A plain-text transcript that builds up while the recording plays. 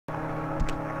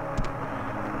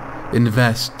In the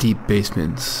vast, deep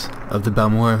basements of the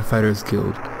Balmora Fighters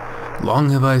Guild, long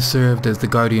have I served as the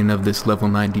guardian of this level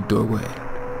 90 doorway.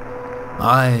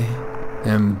 I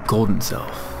am Golden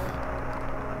Self.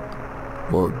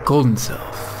 Or Golden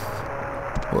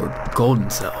Self. Or Golden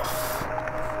Self.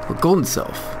 Or Golden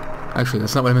Self. Actually,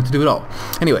 that's not what I meant to do at all.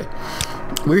 Anyway,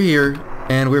 we're here,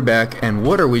 and we're back, and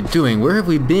what are we doing? Where have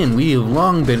we been? We have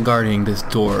long been guarding this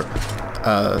door.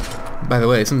 By the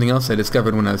way, something else I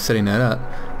discovered when I was setting that up.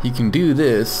 You can do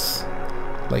this,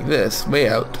 like this, way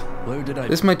out.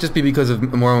 This might just be because of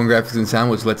Morrowind graphics and sound,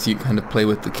 which lets you kind of play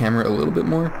with the camera a little bit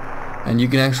more. And you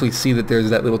can actually see that there's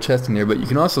that little chest in there, but you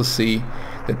can also see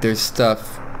that there's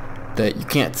stuff that you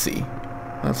can't see.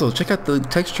 So check out the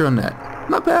texture on that.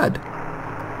 Not bad.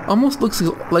 Almost looks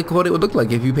like what it would look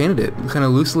like if you painted it, kind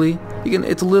of loosely. You can.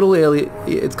 It's a little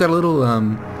it's got a little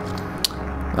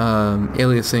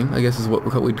aliasing, I guess is what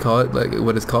we'd call it, like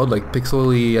what it's called, like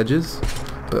pixely edges.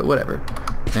 But whatever.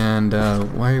 And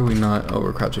why are we not? Oh,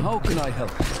 we're crouching. How can I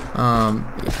help?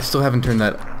 I still haven't turned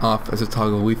that off as a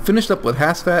toggle. We finished up with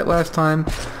Hasfat last time.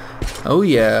 Oh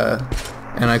yeah.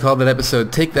 And I called that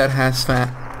episode "Take That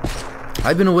Hasfat."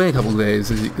 I've been away a couple of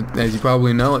days, as you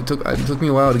probably know. It took me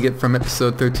a while to get from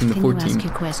episode 13 to 14,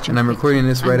 and I'm recording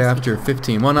this right after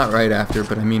 15. Well, not right after,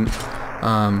 but I mean,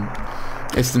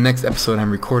 it's the next episode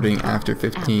I'm recording after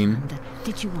 15.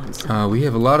 Did you want some? We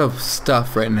have a lot of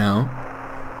stuff right now,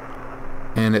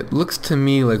 and it looks to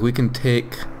me like we can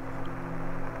take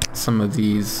some of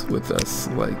these with us,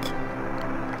 like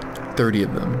 30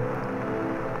 of them.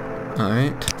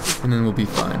 Alright, and then we'll be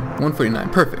fine. 149,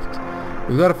 perfect.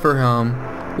 We've got a fur helm.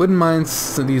 Wouldn't mind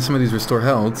some of these restore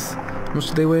healths. How much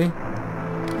do they weigh?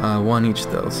 1 each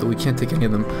though, so we can't take any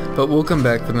of them. But we'll come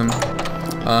back for them.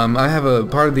 I have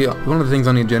one of the things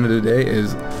on the agenda today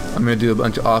is I'm gonna do a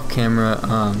bunch of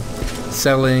off-camera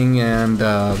selling and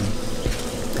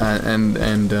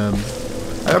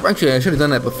actually I should have done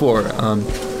that before.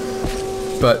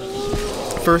 But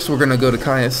first we're gonna go to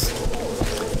Caius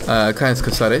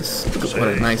Casares. Look at what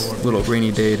a nice little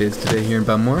rainy day it is today here in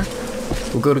Balmora.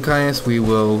 We'll go to Caius, we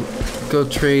will go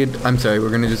trade. I'm sorry, we're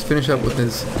gonna just finish up with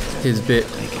his bit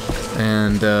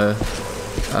and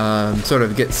sort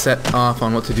of get set off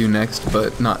on what to do next,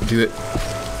 but not do it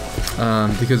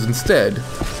because instead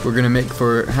we're gonna make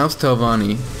for House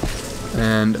Telvanni,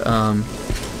 and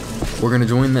we're gonna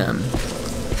join them.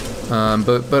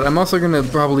 But I'm also gonna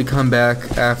probably come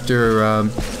back after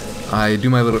I do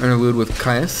my little interlude with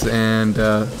Caius and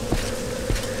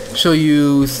show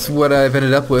you what I've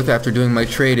ended up with after doing my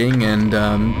trading and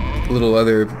little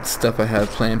other stuff I have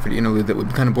planned for the interlude that would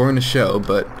be kind of boring to show,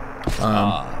 but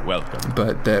welcome.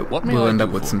 But that we'll end up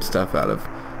with some stuff out of.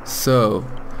 So,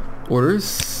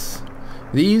 orders.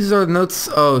 These are notes.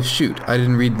 Oh shoot, I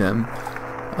didn't read them.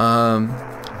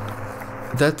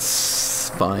 That's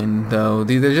fine though.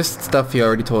 They're just stuff he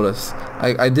already told us.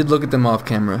 I did look at them off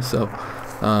camera, so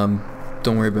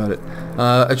don't worry about it.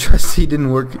 I trust he didn't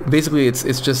work. Basically,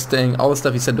 it's just saying all the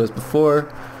stuff he said to us before.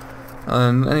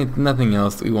 Nothing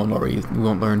else that we won't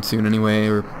learn soon anyway,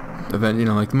 or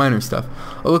like the minor stuff.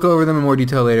 I'll look over them in more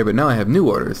detail later. But now I have new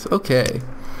orders. Okay.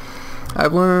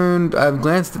 I've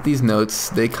glanced at these notes.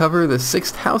 They cover the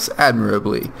 6th house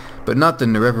admirably, but not the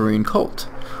Nerevarine cult.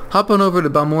 Hop on over to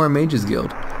Balmora Mages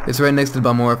Guild. It's right next to the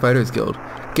Balmora Fighters Guild.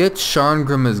 Get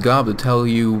Sharngrimma's Gob to tell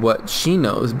you what she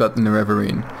knows about the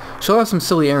Nerevarine. She'll have some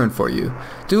silly errand for you.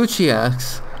 Do what she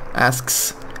asks,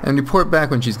 and report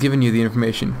back when she's given you the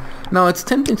information. Now, it's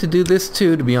tempting to do this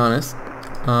too, to be honest.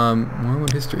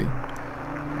 Morrowind history.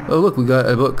 Oh look, we got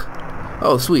a book.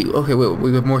 Oh sweet. Okay, wait,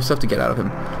 we have more stuff to get out of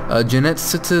him. Jeanette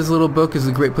Sitz's little book is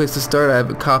a great place to start. I have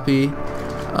a copy.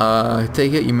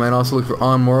 Take it. You might also look for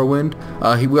On Morrowind.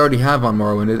 We already have On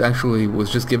Morrowind. It actually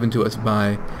was just given to us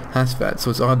by Hasfat, so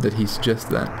it's odd that he suggests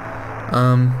that.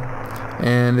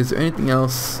 And is there anything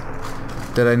else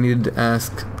that I needed to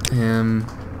ask him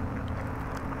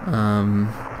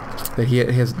that he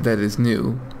has that is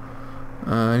new?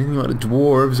 Anything about the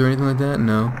dwarves or anything like that?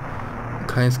 No.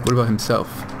 Caius, what about himself?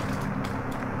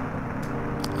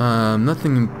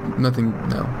 Nothing.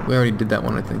 No, we already did that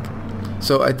one, I think.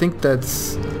 So I think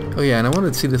that's. Oh yeah, and I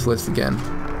wanted to see this list again.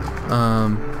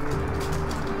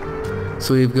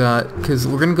 So we've got, because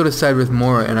we're gonna go to side with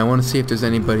Mora, and I want to see if there's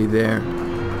anybody there.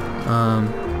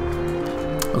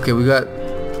 Okay, we got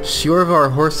Shiorvar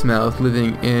Horsemouth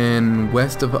living in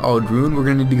west of Aldrune. We're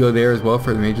gonna need to go there as well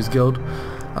for the Mages Guild.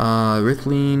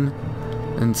 Rithleen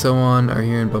and so on are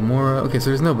here in Balmora. Okay,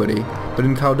 so there's nobody, but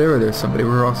in Caldera there's somebody.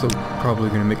 We're also probably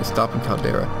gonna make a stop in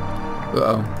Caldera.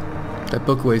 Uh-oh, that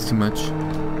book weighs too much.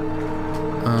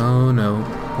 Oh no,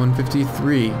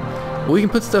 153. Well, we can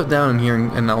put stuff down in here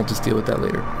and I'll just deal with that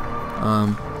later.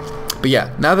 But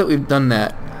yeah, now that we've done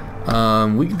that,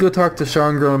 we could go talk to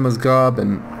Sharngro and Mazgob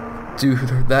and do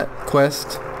that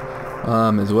quest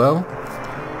as well.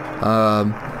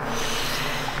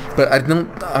 But I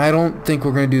don't think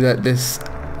we're gonna do that this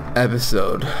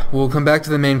episode. We'll come back to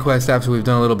the main quest after we've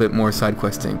done a little bit more side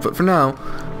questing. But for now,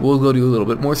 we'll go do a little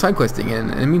bit more side questing, and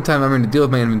in the meantime, I'm going to deal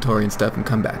with my inventory and stuff and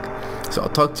come back. So I'll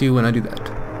talk to you when I do that.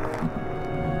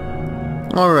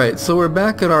 Alright, so we're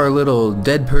back at our little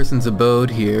dead person's abode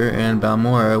here in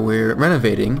Balmora. We're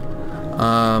renovating.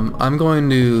 I'm going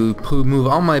to move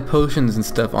all my potions and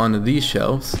stuff onto these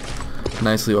shelves,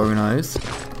 nicely organized.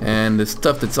 And the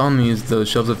stuff that's on those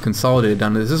shelves have consolidated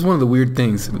down to this. This is one of the weird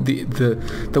things.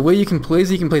 The way you can place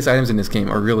items in this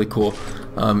game are really cool.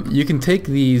 You can take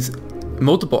these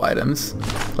multiple items,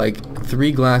 like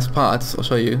 3 glass pots. I'll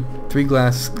show you 3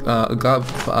 glass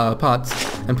pots,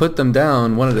 and put them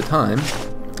down one at a time,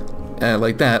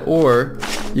 like that. Or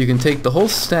you can take the whole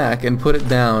stack and put it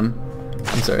down.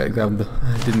 I'm sorry, I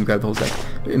didn't grab the whole stack,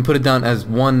 and put it down as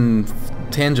one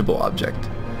tangible object.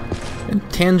 And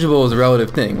tangible is a relative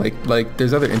thing. Like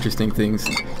there's other interesting things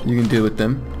you can do with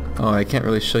them. Oh, I can't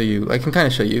really show you. I can kind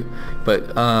of show you,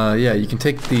 but yeah, you can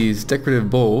take these decorative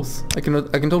bowls. I can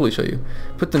totally show you.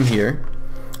 Put them here,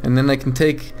 and then I can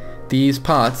take these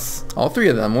pots, all 3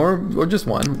 of them, or just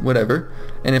one, whatever.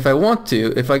 And if I want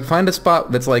to, if I find a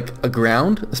spot that's like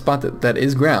a spot that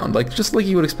is ground, like just like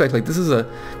you would expect, like there's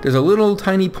a little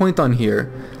tiny point on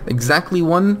here, exactly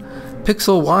 1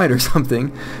 pixel wide or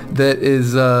something, that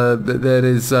is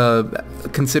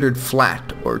considered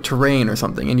flat or terrain or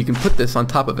something, and you can put this on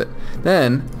top of it.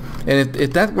 Then, and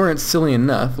if that weren't silly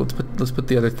enough, let's put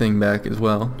the other thing back as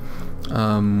well.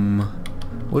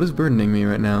 What is burdening me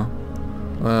right now?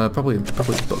 Probably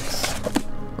books.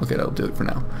 Okay, that'll do it for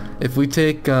now. If we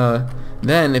take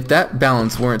then if that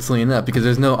balance weren't silly enough, because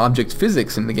there's no object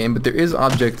physics in the game, but there is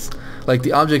objects, like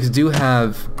the objects do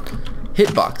have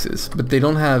hitboxes, but they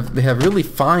have really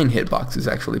fine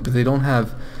hitboxes actually, but they don't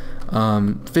have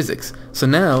physics. So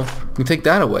now we take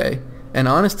that away, and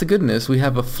honest to goodness, we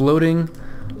have a floating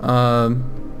a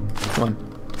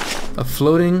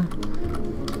floating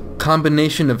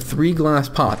combination of 3 glass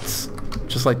pots,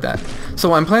 just like that.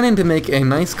 So I'm planning to make a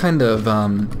nice kind of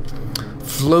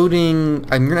floating,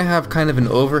 I'm gonna have kind of an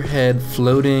overhead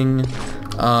floating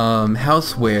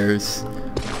housewares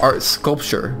art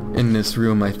sculpture in this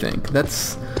room. I think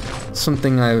that's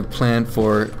something I planned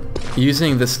for,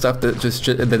 using the stuff that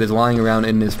is lying around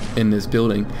in this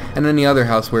building, and any other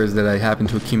housewares that I happen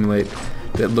to accumulate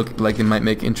that look like it might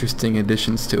make interesting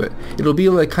additions to it. It'll be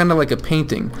like kind of like a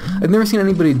painting. I've never seen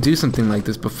anybody do something like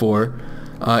this before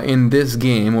in this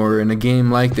game, or in a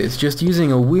game like this, just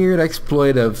using a weird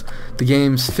exploit of the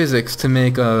game's physics to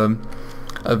make a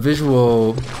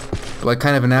visual, like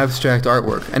kind of an abstract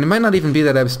artwork. And it might not even be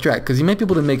that abstract, because you might be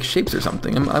able to make shapes or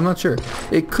something. I'm not sure.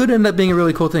 It could end up being a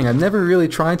really cool thing. I've never really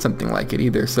tried something like it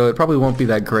either, so it probably won't be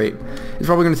that great. It's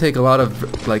probably going to take a lot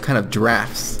of like kind of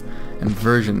drafts and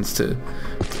versions to,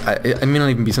 it may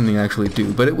not even be something I actually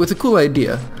do, but it was a cool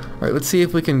idea. Alright, let's see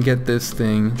if we can get this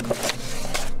thing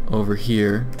over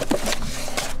here.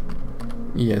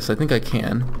 Yes, I think I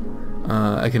can.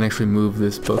 I can actually move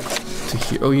this book to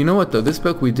here. Oh, you know what though? This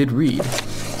book we did read,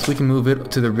 so we can move it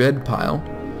to the red pile.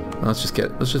 Let's just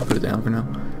put it down for now,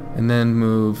 and then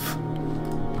move.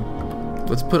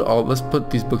 Let's put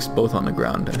these books both on the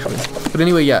ground actually. But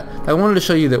anyway, yeah, I wanted to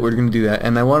show you that we're going to do that,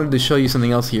 and I wanted to show you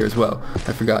something else here as well.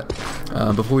 I forgot.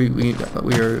 Before we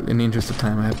are, in the interest of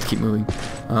time, I have to keep moving.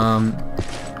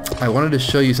 I wanted to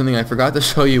show you something I forgot to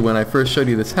show you when I first showed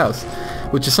you this house,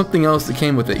 which is something else that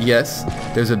came with it. Yes,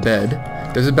 there's a bed,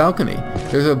 there's a balcony,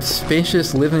 there's a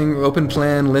spacious open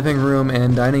plan living room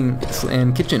and dining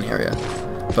and kitchen area.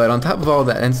 But on top of all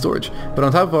that, and storage, but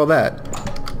on top of all that,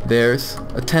 there's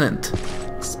a tenant.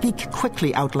 Speak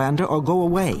quickly, Outlander, or go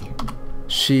away.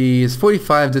 She is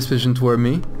 45 disposition toward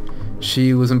me.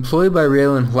 She was employed by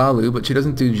Rael and Hlalu, but she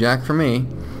doesn't do jack for me.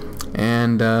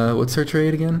 And what's her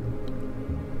trade again?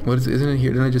 Isn't it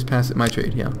here? Didn't I just pass it? My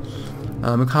trade, yeah.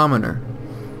 A commoner.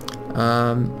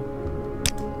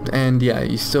 And yeah,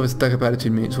 you still have a stuck-up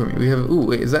attitude made toward me. We have, ooh,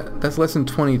 wait, that's lesson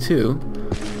 22.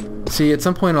 See, at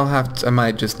some point I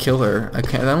might just kill her. I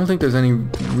don't think there's any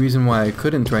reason why I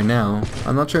couldn't right now.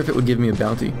 I'm not sure if it would give me a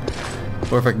bounty,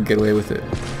 or if I can get away with it.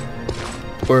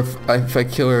 Or if I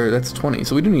kill her, that's 20.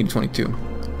 So we do need 22.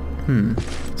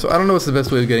 So I don't know what's the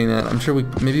best way of getting that. I'm sure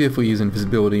maybe if we use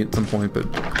invisibility at some point, but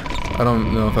I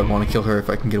don't know if I want to kill her, if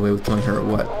I can get away with killing her or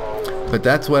what. But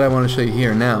that's what I want to show you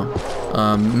here now.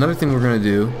 Another thing we're going to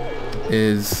do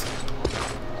is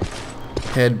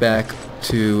head back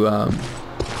to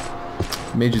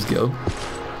Mage's Guild,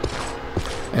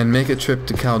 and make a trip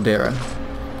to Caldera.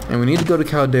 And we need to go to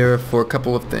Caldera for a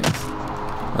couple of things.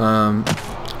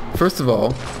 First of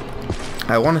all,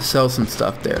 I want to sell some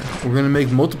stuff there. We're going to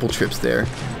make multiple trips there.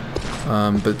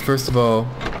 But first of all,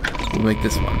 we'll make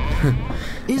this one.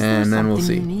 And then we'll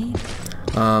see.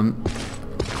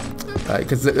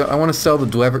 Because I want to sell the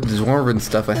Dwarven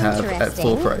stuff I have at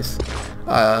full price.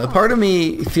 Part of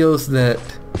me feels that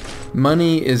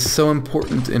money is so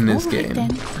important in this game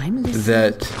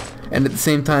that, and at the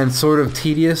same time, sort of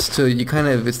tedious to you. Kind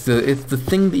of, it's the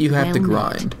thing that you have to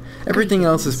grind. Everything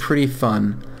else is pretty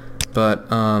fun, but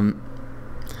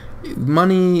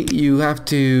money, you have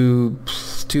to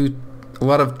do a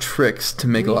lot of tricks to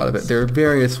make a lot of it. There are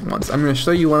various ones. I'm going to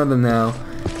show you one of them now,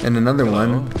 and another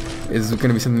one is going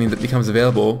to be something that becomes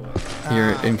available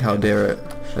here in Caldera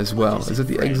as well. Is it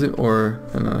the exit or...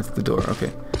 oh, no, it's the door.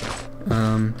 Okay.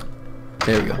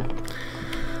 There we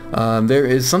go. There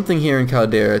is something here in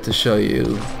Caldera to show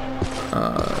you.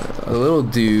 A little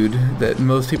dude that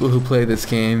most people who play this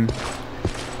game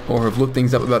or have looked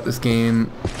things up about this game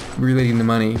relating to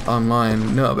money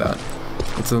online know about.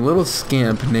 It's a little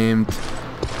scamp named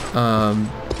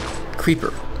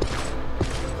Creeper.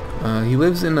 He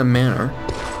lives in a manor.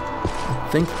 I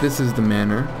think this is the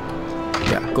manor.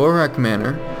 Yeah, Gorak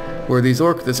Manor, where this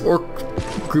orc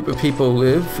group of people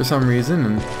live for some reason,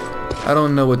 and I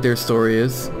don't know what their story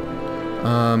is.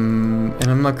 And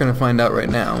I'm not gonna find out right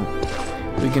now.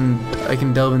 I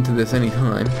can delve into this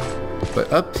anytime.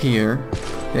 But up here,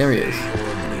 there he is.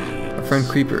 Our friend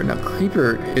Creeper. Now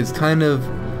Creeper is kind of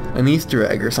an Easter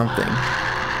egg or something.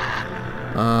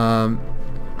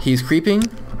 He's creeping.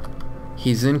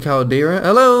 He's in Caldera.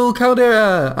 Hello,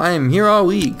 Caldera! I am here all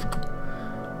week.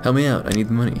 Help me out. I need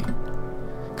the money.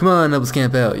 Come on, help us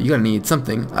camp out. You gotta need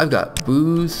something. I've got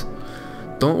booze.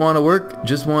 Don't want to work.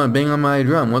 Just want to bang on my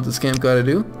drum. What the scamp gotta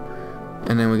do?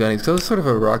 And then we got sort of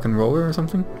a rock and roller or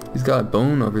something. He's got a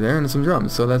bone over there and some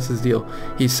drums. So that's his deal.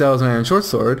 He sells an iron short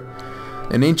sword,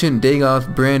 an ancient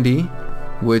Dagoth brandy,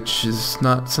 which is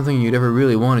not something you'd ever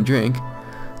really want to drink.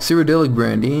 Cyrodiilic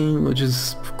brandy, which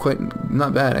is quite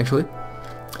not bad actually.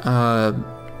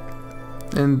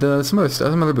 And some other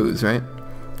stuff, some other booze, right?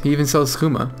 He even sells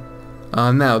skooma.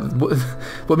 Now,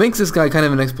 what makes this guy kind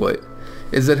of an exploit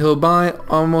is that he'll buy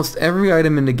almost every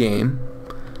item in the game.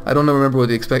 I don't remember what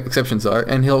the exceptions are,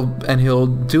 and he'll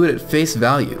do it at face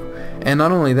value. And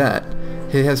not only that,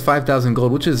 he has 5,000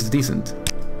 gold, which is decent.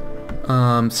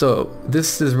 So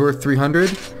this is worth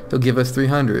 300. He'll give us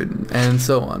 300, and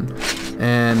so on.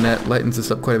 And that lightens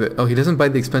us up quite a bit. Oh, he doesn't buy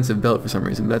the expensive belt for some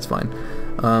reason. That's fine.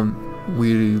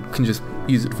 We can just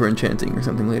use it for enchanting or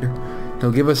something later.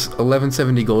 He'll give us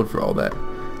 1170 gold for all that.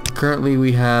 Currently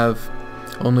we have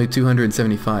only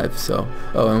 275, so...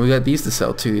 oh, and we got these to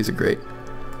sell too. These are great.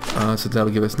 So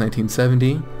that'll give us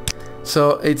 1970.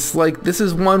 So it's like, this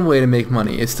is one way to make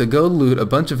money, is to go loot a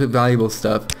bunch of valuable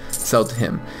stuff, sell to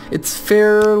him. It's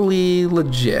fairly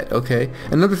legit, okay?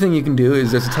 Another thing you can do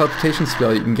is there's a teleportation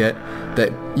spell you can get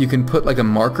that you can put like a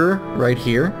marker right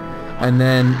here, and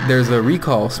then there's a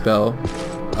recall spell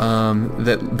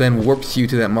that then warps you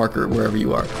to that marker wherever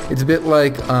you are. It's a bit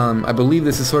like, I believe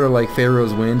this is sort of like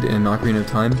Pharaoh's Wind in Ocarina of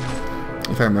Time,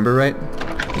 if I remember right.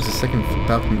 There's a second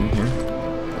balcony here.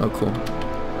 Oh, cool.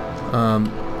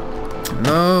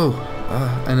 No!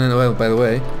 And then, well, by the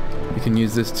way, you can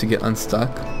use this to get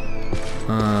unstuck.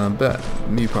 But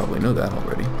you probably know that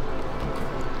already.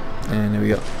 And there we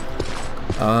go.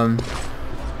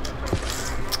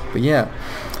 But yeah,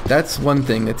 that's one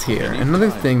thing that's here. Another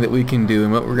thing that we can do,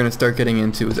 and what we're going to start getting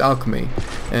into, is alchemy.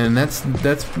 And that's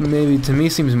maybe, to me,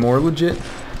 seems more legit.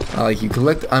 Like you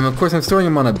collect, of course I'm storing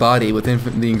them on a body with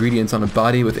the ingredients on a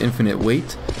body with infinite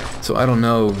weight. So I don't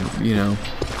know, you know,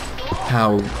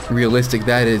 how realistic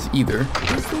that is either.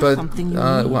 But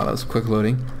wow, that was quick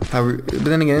loading. But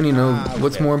then again, you know,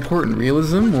 what's more important,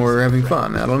 realism or having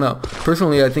fun? I don't know.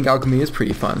 Personally, I think alchemy is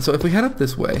pretty fun. So if we head up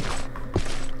this way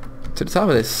to the top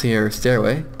of this here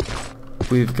stairway,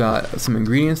 we've got some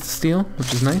ingredients to steal,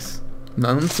 which is nice.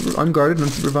 Unguarded,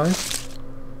 unsupervised.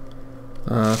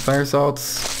 Fire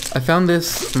salts. I found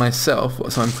this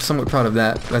myself, so I'm somewhat proud of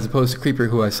that, as opposed to Creeper,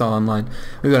 who I saw online.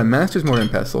 We've got a Master's Mortar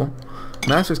and Pestle,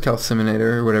 Master's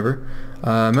Calciminator, or whatever,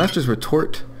 Master's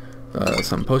Retort,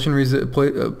 some potion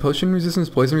resistance,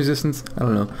 poison resistance, I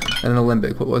don't know, and an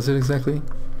Alembic. What was it exactly?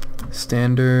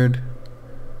 Standard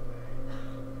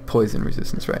poison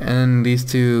resistance, right? And these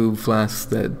two flasks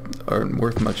that aren't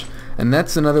worth much. And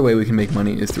that's another way we can make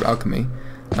money, is through alchemy.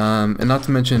 And not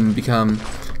to mention become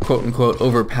quote-unquote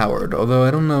overpowered, although I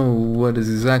don't know what is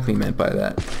exactly meant by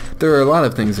that. There are a lot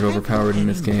of things that are overpowered in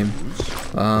this game.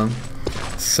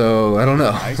 So I don't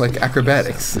know, like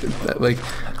acrobatics, like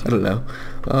I don't know,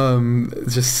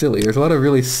 it's just silly. There's a lot of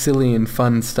really silly and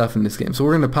fun stuff in this game. So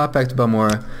we're gonna pop back to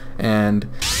Balmora and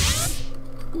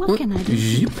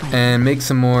and make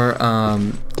some more,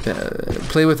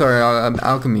 play with our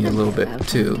alchemy a little bit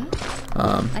too.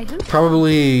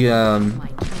 Probably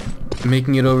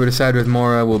making it over to side with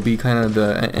Mora will be kind of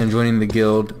and joining the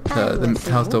guild, the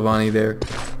House Delvani there,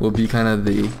 will be kind of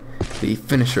the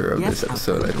finisher of this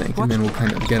episode, I think, and then we'll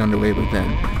kind of get underway with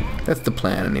them. That's the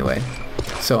plan anyway.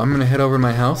 So I'm gonna head over to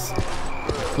my house.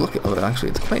 Look at, actually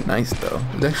it's quite nice though.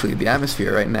 It's actually the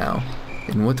atmosphere right now.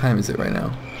 And what time is it right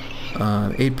now?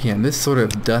 8 p.m. This sort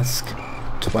of dusk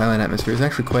twilight atmosphere is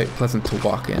actually quite pleasant to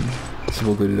walk in. So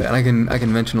we'll go do that. And I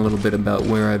can mention a little bit about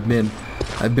where I've been.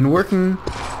 I've been working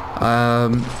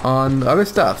on other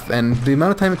stuff, and the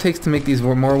amount of time it takes to make these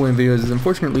Morrowind videos is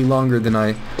unfortunately longer than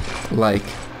I like.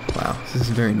 Wow, this is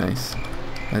very nice.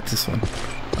 That's this one.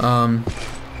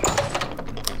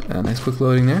 Nice quick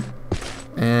loading there.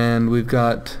 And we've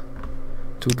got...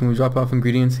 Can we drop off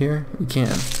ingredients here? We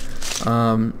can.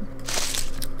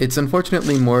 It's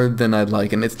unfortunately more than I'd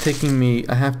like, and it's taking me...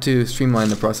 I have to streamline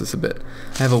the process a bit.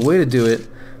 I have a way to do it,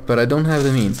 but I don't have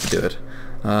the means to do it.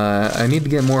 I need to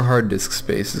get more hard disk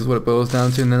space, is what it boils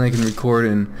down to, and then I can record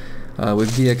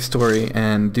with DX Story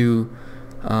and do...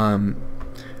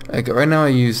 like right now I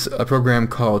use a program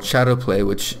called Shadowplay,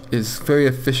 which is very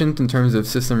efficient in terms of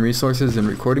system resources and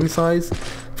recording size,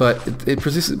 but it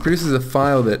produces a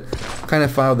file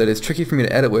that is tricky for me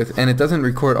to edit with, and it doesn't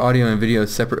record audio and video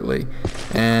separately.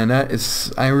 And that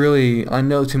is, I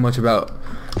know too much about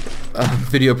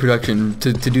video production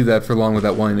to do that for long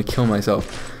without wanting to kill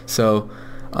myself. So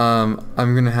I'm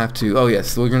gonna have to, oh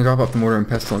yes, we're gonna drop off the mortar and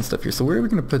pestle and stuff here. So where are we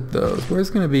gonna put those? Where's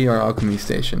gonna be our alchemy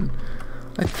station?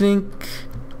 I think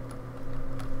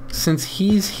since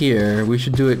he's here, we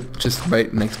should do it just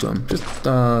right next to him. Just,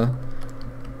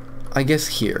 I guess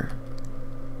here.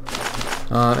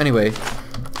 Anyway,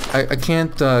 I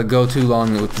can't go too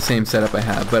long with the same setup I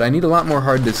have, but I need a lot more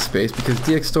hard disk space because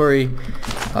DX Story,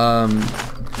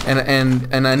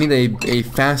 and I need a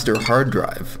faster hard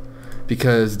drive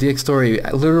because DX Story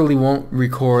literally won't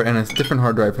record, and it's a different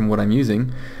hard drive from what I'm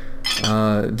using.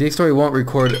 DX Story won't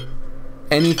record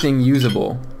anything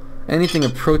usable, anything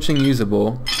approaching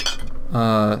usable,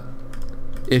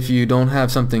 if you don't have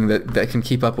something that can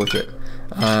keep up with it.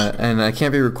 And I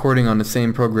can't be recording on the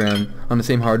same program, on the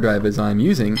same hard drive as I'm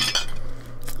using,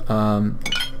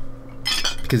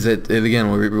 because it again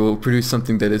will produce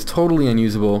something that is totally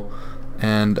unusable,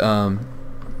 and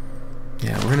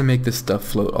yeah, we're gonna make this stuff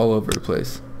float all over the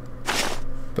place.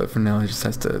 But for now, it just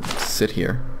has to sit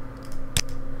here.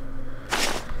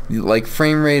 Like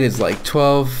frame rate is like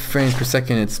 12 frames per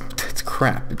second. It's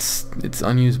crap. It's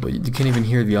unusable. You can't even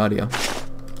hear the audio.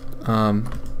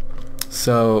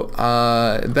 So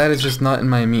that is just not in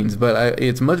my means. But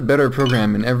it's a much better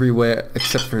program in every way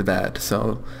except for that.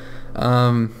 So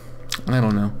I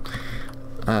don't know.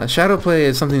 Shadowplay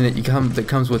is something that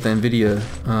comes with NVIDIA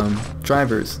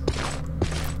drivers,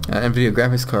 NVIDIA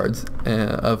graphics cards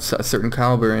of a certain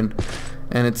caliber, and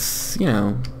it's, you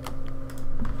know.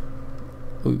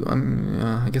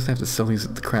 I guess I have to sell these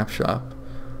at the crap shop.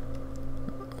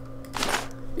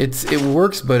 It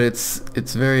works, but it's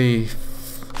very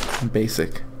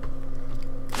basic.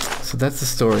 So that's the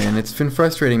story, and it's been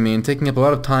frustrating me and taking up a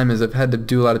lot of time as I've had to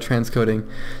do a lot of transcoding.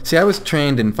 See, I was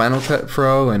trained in Final Cut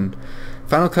Pro, and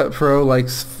Final Cut Pro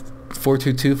likes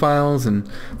 422 files, and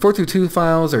 422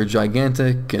 files are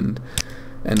gigantic and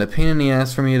a pain in the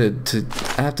ass for me to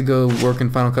I have to go work in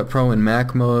Final Cut Pro in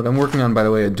Mac mode. I'm working on, by the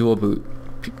way, a dual boot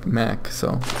Mac,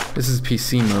 so this is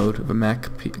PC mode of a Mac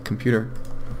computer.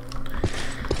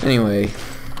 Anyway,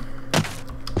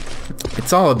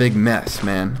 it's all a big mess,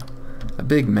 man. A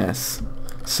big mess.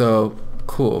 So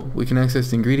cool, we can access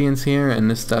the ingredients here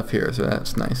and this stuff here, so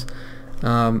that's nice.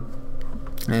 And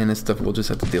this stuff we'll just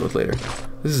have to deal with later.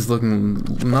 This is looking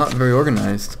not very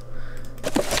organized,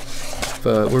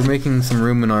 but we're making some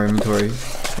room in our inventory,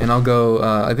 and I'll go,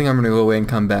 I think I'm gonna go away and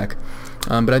come back.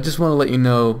 But I just want to let you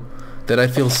know that I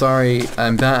feel sorry.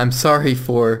 I'm sorry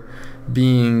for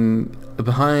being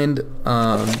behind,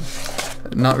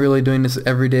 not really doing this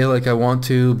every day like I want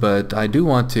to, but I do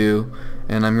want to,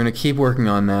 and I'm gonna keep working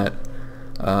on that,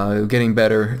 getting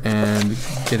better and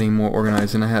getting more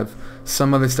organized. And I have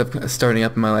some other stuff starting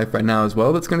up in my life right now as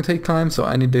well that's gonna take time, so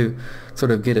I need to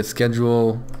sort of get a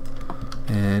schedule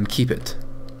and keep it.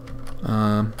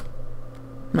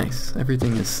 Nice,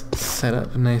 everything is set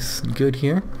up nice and good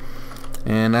here,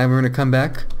 and I'm going to come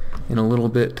back in a little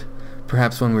bit,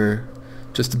 perhaps when we're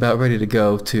just about ready to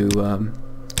go to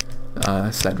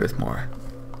Sledrith more.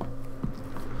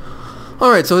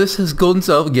 Alright, so this is Golden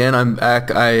Self again. I'm back.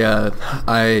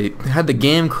 I had the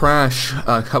game crash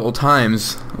a couple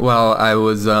times while I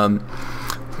was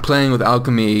playing with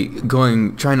Alchemy,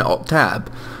 trying to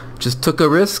alt-tab. Just took a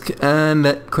risk and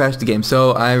that crashed the game.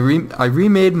 So I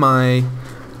remade my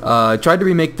tried to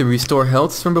remake the restore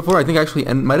healths from before. I think actually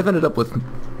might have ended up with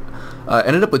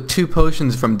 2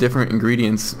 potions from different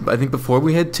ingredients. I think before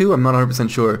we had 2. I'm not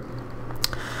 100% sure.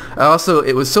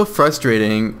 It was so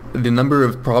frustrating, the number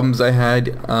of problems I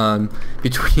had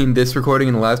between this recording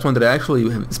and the last one,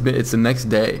 that it's the next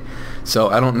day. So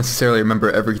I don't necessarily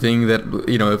remember everything that,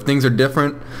 you know, if things are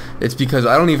different, it's because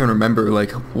I don't even remember,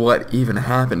 like, what even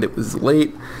happened. It was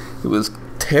late. It was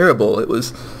terrible. It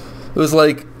was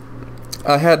like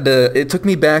it took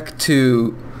me back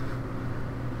to,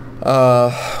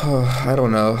 I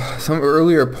don't know, some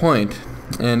earlier point,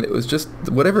 and it was just,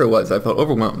 whatever it was, I felt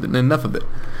overwhelmed, and enough of it.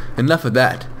 Enough of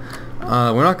that.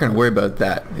 We're not going to worry about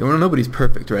that. Nobody's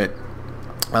perfect, right?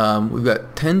 We've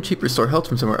got 10 cheap restore health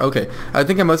from somewhere. Okay, I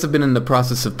think I must have been in the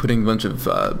process of putting a bunch of,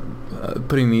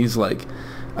 putting these, like,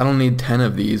 I don't need 10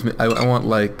 of these. I want,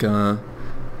 like, I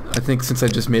think since I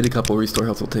just made a couple restore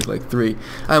healths, I'll take, like, 3.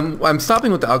 I'm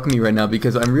stopping with the alchemy right now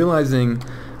because I'm realizing,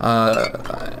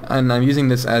 and I'm using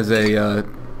this as a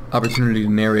opportunity to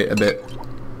narrate a bit.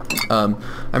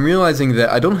 I'm realizing that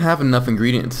I don't have enough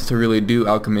ingredients to really do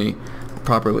alchemy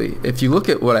properly. If you look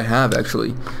at what I have,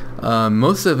 actually,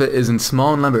 most of it is in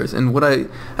small numbers, and what I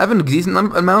have in decent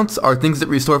amounts are things that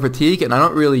restore fatigue, and I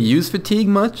don't really use fatigue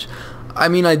much. I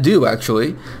mean, I do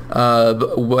actually,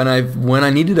 but when I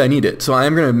need it, I need it. So I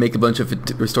am gonna make a bunch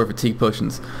of restore fatigue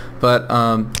potions, but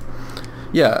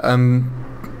yeah,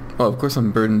 well, of course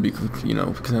I'm burdened because, you know,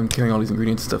 because I'm carrying all these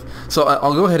ingredients and stuff. So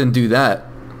I'll go ahead and do that.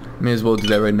 May as well do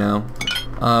that right now.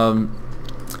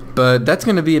 But that's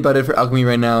going to be about it for alchemy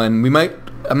right now, and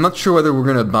I'm not sure whether we're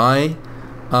going to buy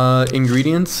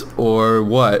ingredients or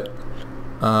what.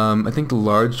 I think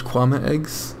large Kwama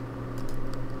eggs.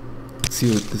 Let's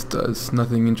see what this does.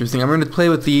 Nothing interesting. I'm going to play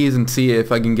with these and see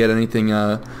if I can get anything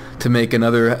to make have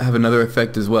another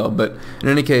effect as well. But in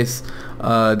any case,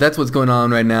 that's what's going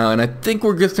on right now, and I think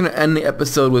we're just going to end the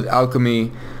episode with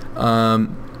alchemy.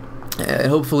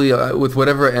 Hopefully with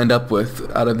whatever I end up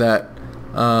with out of that,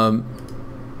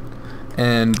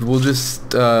 and we'll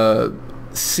just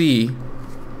see.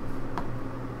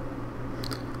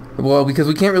 Well, because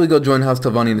we can't really go join House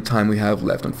Telvanni in the time we have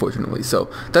left, unfortunately. So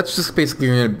that's just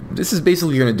basically this is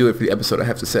basically gonna do it for the episode, I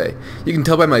have to say. You can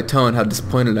tell by my tone how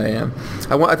disappointed I am.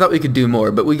 I thought we could do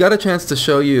more, but we got a chance to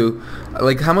show you,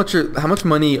 like, how much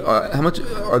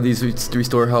are these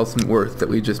restore health worth that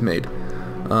we just made.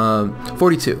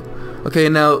 42. Okay,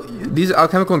 now these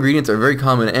alchemical ingredients are very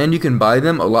common, and you can buy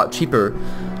them a lot cheaper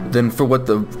than for what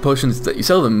the potions that you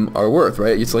sell them are worth,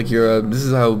 right? It's like this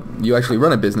is how you actually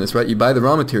run a business, right? You buy the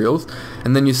raw materials,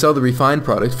 and then you sell the refined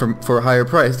product for a higher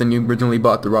price than you originally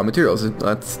bought the raw materials.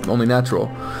 That's only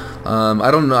natural. I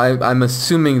don't know. I'm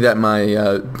assuming that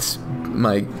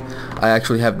I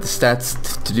actually have the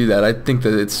stats to do that. I think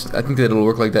that it'll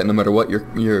work like that no matter what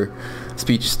your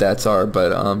speech stats are,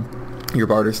 but your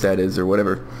barter stat is or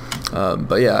whatever.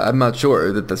 But yeah, I'm not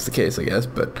sure that that's the case, I guess.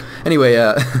 But anyway,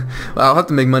 I'll have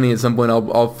to make money at some point.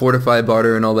 I'll fortify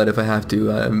barter and all that if I have to.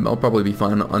 I'll probably be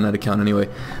fine on that account anyway.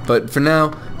 But for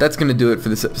now, that's going to do it for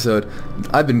this episode.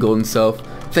 I've been Golden Self.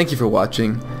 Thank you for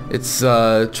watching. It's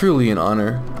truly an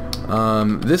honor.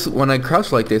 When I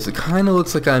crouch like this, it kind of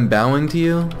looks like I'm bowing to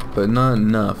you, but not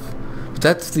enough. But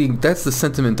that's the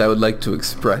sentiment I would like to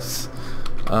express.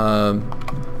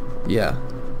 Yeah.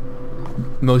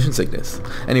 Motion sickness.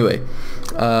 Anyway,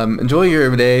 enjoy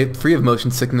your day free of motion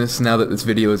sickness now that this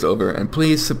video is over, and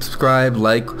please subscribe,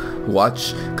 like,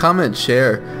 watch, comment,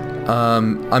 share. I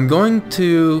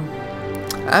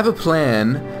have a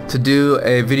plan to do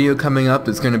a video coming up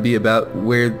that's going to be about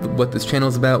what this channel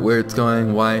is about, where it's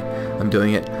going, why I'm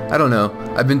doing it. I don't know.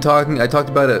 I talked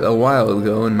about it a while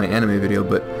ago in my anime video,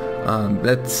 but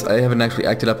I haven't actually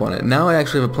acted up on it. Now I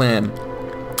actually have a plan.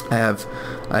 I've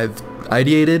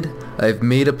ideated, I've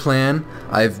made a plan,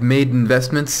 I've made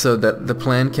investments so that the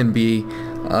plan can be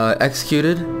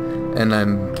executed, and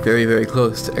I'm very, very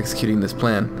close to executing this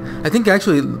plan. I think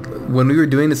actually when we were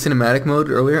doing the cinematic mode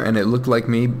earlier and it looked like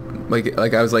me, like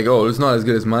I was like, oh, it's not as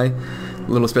good as my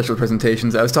little special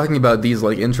presentations. I was talking about these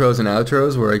like intros and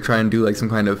outros where I try and do like some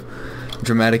kind of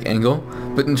dramatic angle,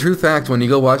 but in true fact, when you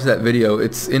go watch that video,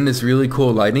 it's in this really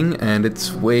cool lighting, and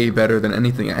it's way better than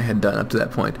anything I had done up to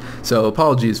that point. So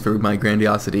apologies for my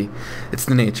grandiosity. It's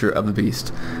the nature of the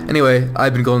beast. Anyway,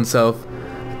 I've been Golden Self.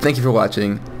 Thank you for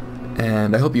watching,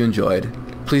 and I hope you enjoyed.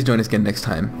 Please join us again next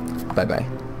time. Bye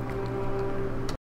bye.